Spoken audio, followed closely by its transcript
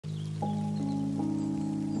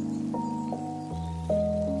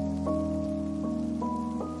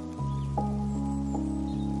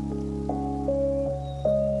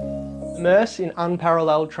Immerse in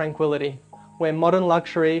unparalleled tranquility, where modern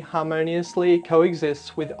luxury harmoniously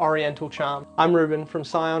coexists with oriental charm. I'm Ruben from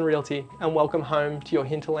Scion Realty, and welcome home to your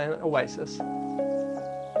hinterland oasis.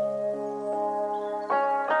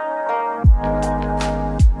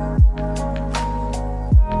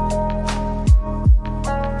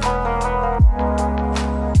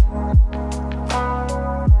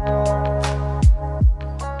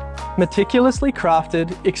 Meticulously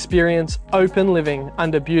crafted, experience open living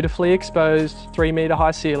under beautifully exposed 3-metre high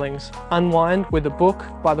ceilings. Unwind with a book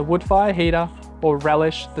by the wood fire heater or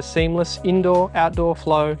relish the seamless indoor-outdoor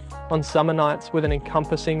flow on summer nights with an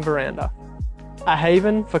encompassing veranda. A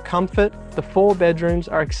haven for comfort, the 4 bedrooms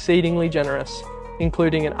are exceedingly generous,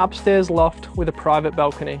 including an upstairs loft with a private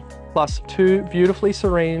balcony, plus 2 beautifully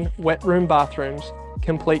serene wet room bathrooms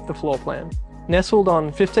complete the floor plan. Nestled on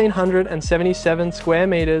 1,577 square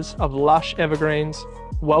metres of lush evergreens,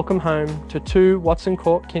 welcome home to 2 Watson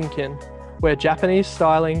Court Kin-Kin, where Japanese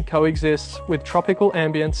styling coexists with tropical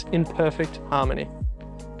ambience in perfect harmony.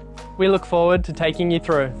 We look forward to taking you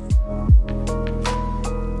through.